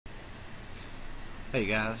Hey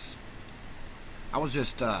guys, I was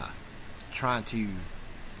just trying to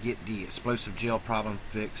get the explosive gel problem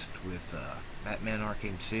fixed with Batman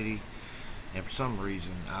Arkham City, and for some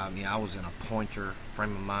reason, I was in a pointer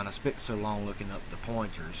frame of mind. I spent so long looking up the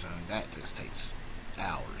pointers, and that just takes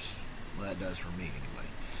hours. Well, that does for me anyway.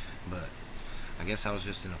 But I guess I was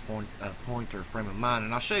just in a pointer frame of mind,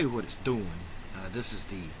 and I'll show you what it's doing. This is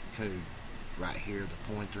the code right here,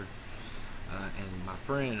 the pointer. And my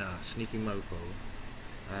friend Sneaky Mofo,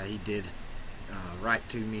 he did write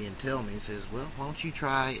to me and tell me. He says, well, why don't you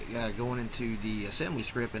try going into the assembly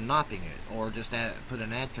script and knopping it, or just put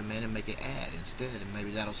an add command and make it add instead, and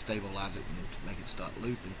maybe that'll stabilize it and make it stop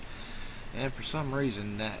looping. And for some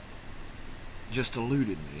reason that just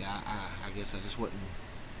eluded me. I guess I just wasn't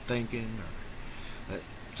thinking, or but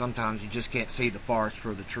sometimes you just can't see the forest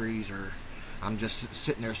for the trees, or I'm just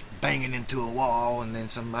sitting there banging into a wall, and then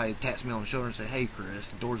somebody taps me on the shoulder and say, "Hey, Chris,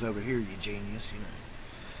 the door's over here, you genius," you know.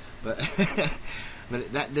 But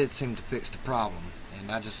but that did seem to fix the problem,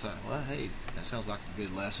 and I just thought, well, hey, that sounds like a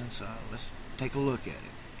good lesson, so let's take a look at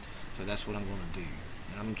it. So that's what I'm going to do,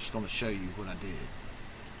 and I'm just going to show you what I did.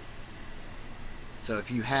 So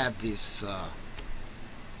if you have this,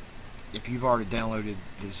 if you've already downloaded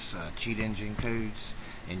this cheat engine codes,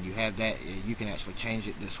 and you have that, you can actually change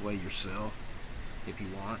it this way yourself if you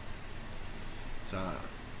want. So,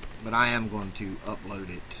 but I am going to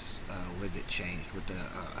upload it with it changed with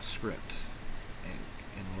the script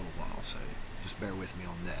in a little while, so just bear with me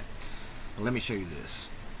on that. But let me show you this.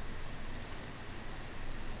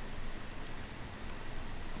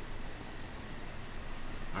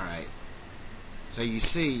 Alright, so you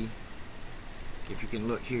see, if you can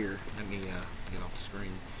look here, let me get off the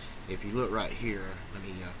screen. If you look right here, let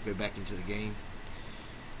me go back into the game.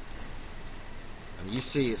 You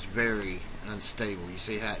see it's very unstable. You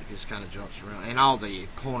see how it just kind of jumps around, and all the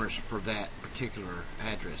pointers for that particular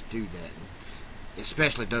address do that, and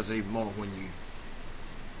especially does it even more when you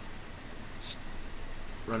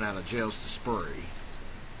run out of gels to spray.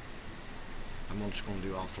 I'm just going to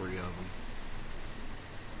do all three of them.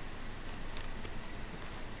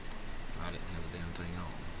 I didn't have the damn thing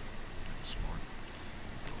on. That was smart.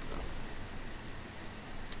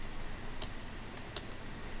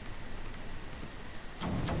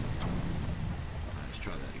 Let's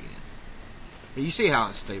try that again. But you see how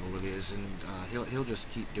unstable it is, and he'll just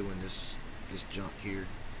keep doing this junk here.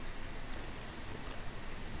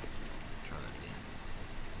 Try that again.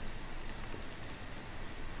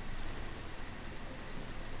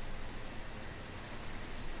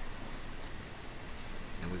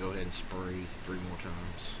 And we go ahead and spray 3 more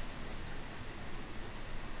times.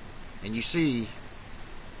 And you see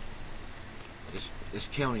it's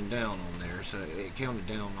counting down on there, so it counted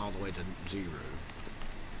down all the way to 0.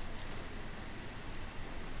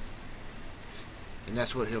 And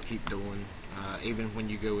that's what he'll keep doing, even when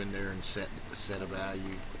you go in there and set a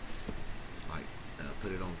value, like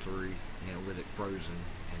put it on 3, you know, with it frozen,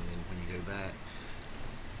 and then when you go back,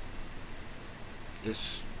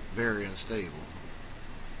 it's very unstable.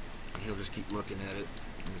 He'll just keep looking at it.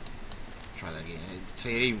 Let me try that again.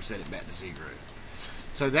 See, it even set it back to 0.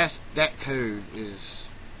 So that code is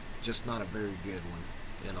just not a very good one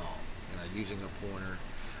at all. Using a pointer,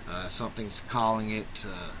 something's calling it to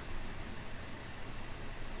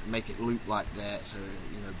make it loop like that. So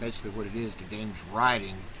basically what it is, the game's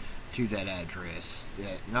writing to that address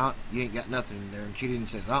that you ain't got nothing in there, and cheat engine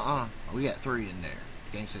says, we got 3 in there.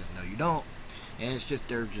 The game says, no, you don't. And it's just,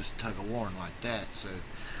 they're just tug of warring like that. So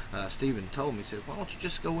Steven told me, said, why don't you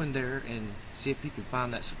just go in there and see if you can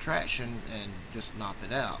find that subtraction and just knock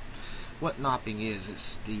it out. What knopping is,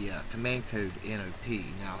 it's the command code NOP.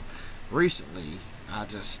 Now, recently, I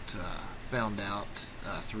just found out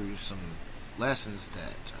through some lessons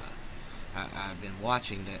that I've been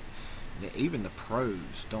watching that even the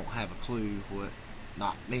pros don't have a clue what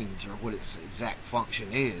NOP means or what its exact function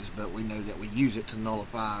is, but we know that we use it to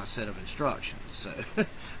nullify a set of instructions. So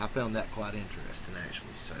I found that quite interesting,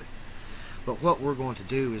 actually. So, but what we're going to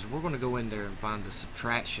do is we're going to go in there and find the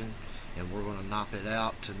subtraction, and we're going to knock it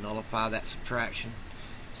out to nullify that subtraction,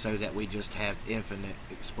 so that we just have infinite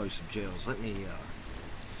explosive gels. Let me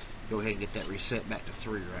go ahead and get that reset back to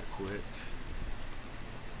 3 right quick.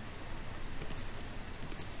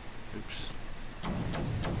 Oops.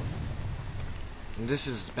 And this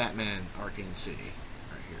is Batman Arkham City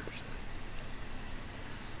right here.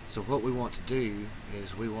 So what we want to do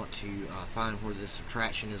is we want to find where this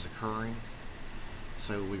subtraction is occurring.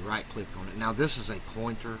 So we right click on it. Now this is a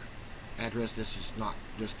pointer address. This is not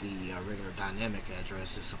just the regular dynamic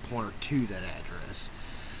address. It's a pointer to that address.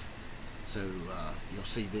 So you'll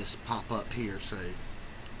see this pop up here. So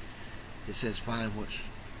it says find which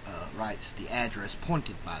writes the address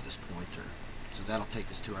pointed by this pointer. So that'll take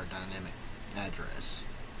us to our dynamic address.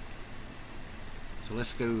 So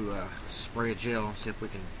let's go spray a gel and see if we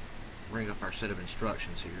can bring up our set of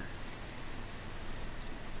instructions here.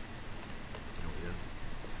 There we go.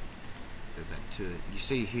 Go back to it. You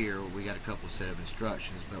see here we got a couple of set of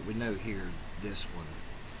instructions, but we know here this one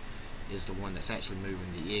is the one that's actually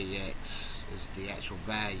moving. The EAX is the actual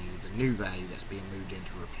value, the new value that's being moved in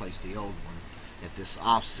to replace the old one at this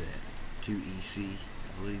offset to EC,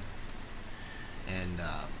 I believe. And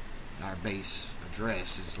our base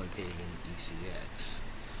address is located in ECX.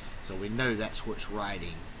 So we know that's what's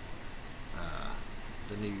writing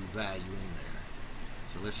the new value in there.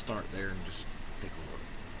 So let's start there and just take a look.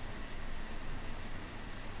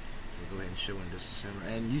 So go ahead and show in disassembler.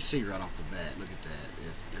 And you see right off the bat, look at that,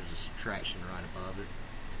 there's a subtraction right above it.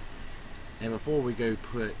 And before we go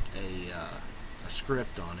put a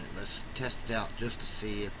script on it, let's test it out just to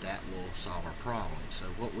see if that will solve our problem. So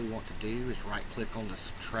what we want to do is right click on the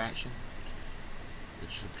subtraction. The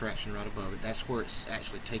subtraction right above it. That's where it's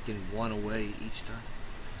actually taking one away each time.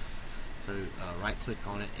 So right click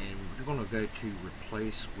on it, and we're going to go to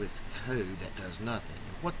replace with code that does nothing.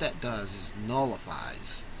 And what that does is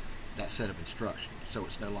nullifies that set of instructions, so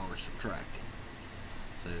it's no longer subtracting.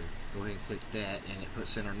 So go ahead and click that, and it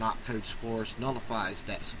puts in our NOP codes for us, nullifies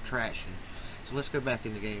that subtraction. So let's go back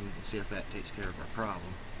in the game and see if that takes care of our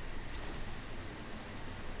problem.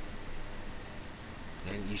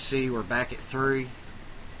 And you see we're back at 3.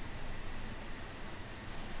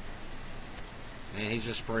 And he's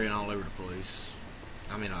just spraying all over the place.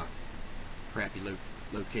 I'm in a crappy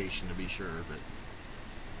location to be sure, but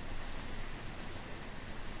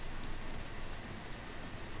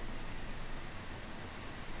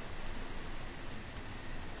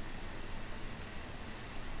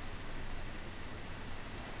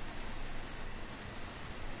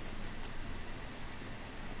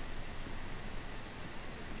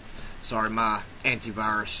sorry, my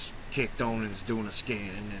antivirus kicked on and is doing a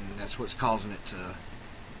scan, and that's what's causing it to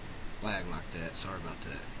lag like that. Sorry about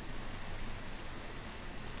that.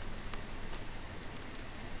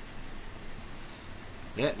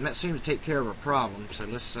 Yeah, and that seemed to take care of our problem. So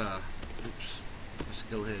let's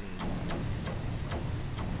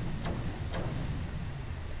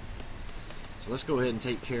let's go ahead and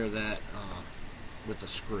take care of that with a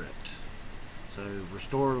script. So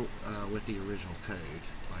restore with the original code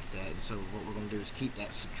like that. And so what we're going to do is keep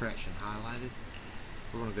that subtraction highlighted.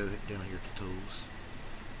 We're going to go down here to tools,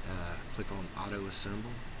 click on auto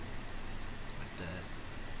assemble like that.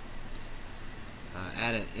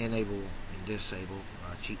 Add an enable and disable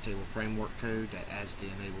cheat table framework code that adds the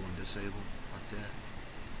enable and disable like that.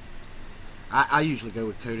 I usually go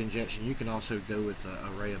with code injection. You can also go with an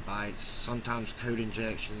array of bytes. Sometimes code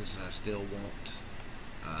injections still won't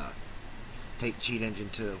take cheat engine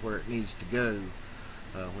to where it needs to go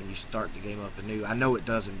when you start the game up anew. I know it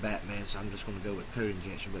does in Batman, so I'm just going to go with code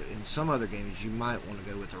injection, but in some other games you might want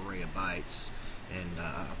to go with array of bytes, and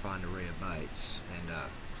find array of bytes, and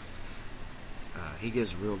he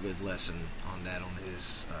gives a real good lesson on that on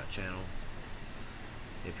his channel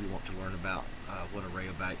if you want to learn about what array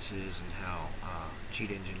of bytes is and how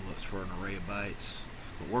cheat engine looks for an array of bytes.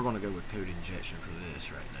 But we're going to go with code injection for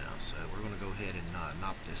this right now, so we're going to go ahead and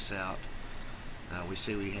knock this out. We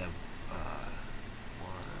see we have 1,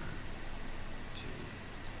 2,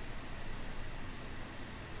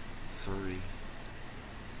 3,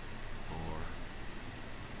 4,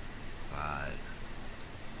 5,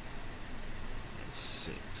 and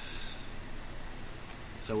 6.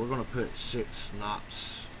 So we're going to put 6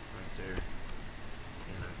 NOPs right there.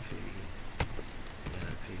 NOP,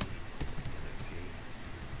 NOP, NOP,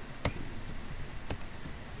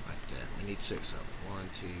 like that. We need 6 of them. 1,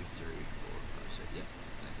 2, 3, 4, 5, 6. Yep,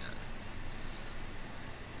 I got it.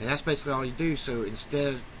 And that's basically all you do. So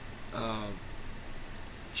instead of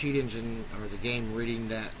cheat engine or the game reading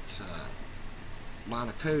that line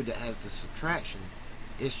of code that has the subtraction,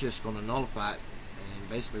 it's just going to nullify it, and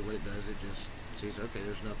basically what it does, it just sees, okay,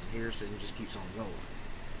 there's nothing here, so it just keeps on going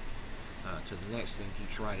to the next thing,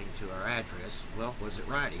 keeps writing to our address. Well, what's it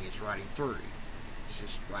writing? It's writing 3. It's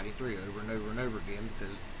just writing 3 over and over and over again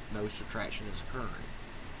because no subtraction is occurring.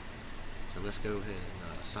 So let's go ahead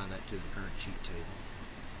and assign that to the current cheat table.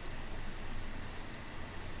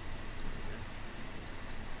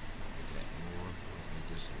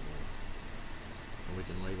 We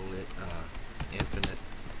can label it infinite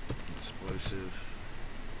explosive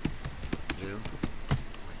gel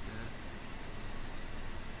like that,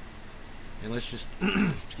 and let's just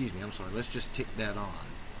excuse me, I'm sorry, let's just tick that on.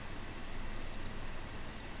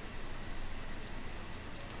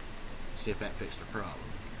 See if that fixed the problem.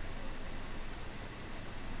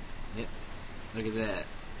 Yep, look at that.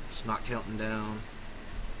 It's not counting down.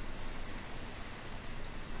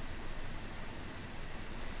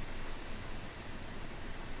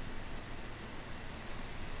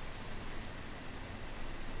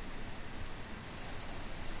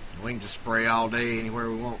 We can just spray all day anywhere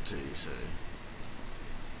we want to, so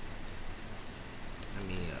I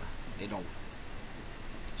mean, it don't.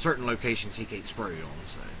 Certain locations he can't spray on,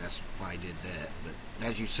 so that's why he did that. But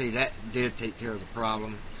as you see, that did take care of the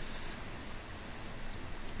problem.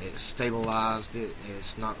 It stabilized it.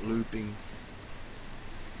 It's not looping.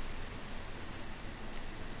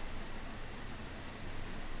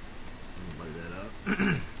 Let me blow that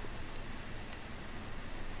up.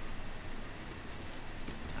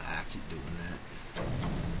 I keep doing that.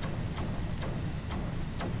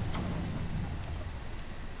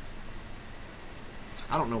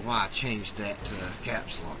 I don't know why I changed that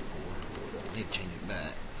caps lock for. I need to change it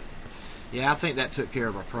back. Yeah, I think that took care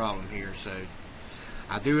of our problem here. So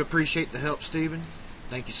I do appreciate the help, Stephen.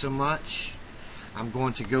 Thank you so much. I'm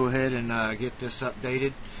going to go ahead and get this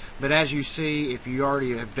updated. But as you see, if you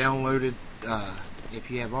already have downloaded,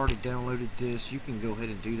 this, you can go ahead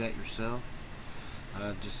and do that yourself.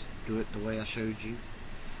 Just do it the way I showed you.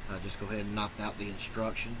 Just go ahead and knock out the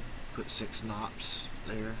instruction. Put 6 NOPs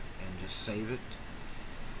there and just save it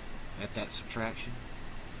at that subtraction,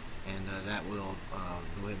 and that will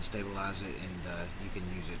go ahead and stabilize it, and you can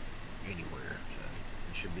use it anywhere, so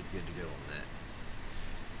you should be good to go on that.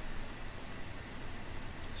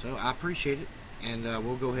 So I appreciate it, and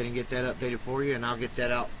we'll go ahead and get that updated for you, and I'll get that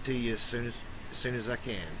out to you as soon as I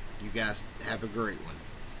can. You guys have a great one.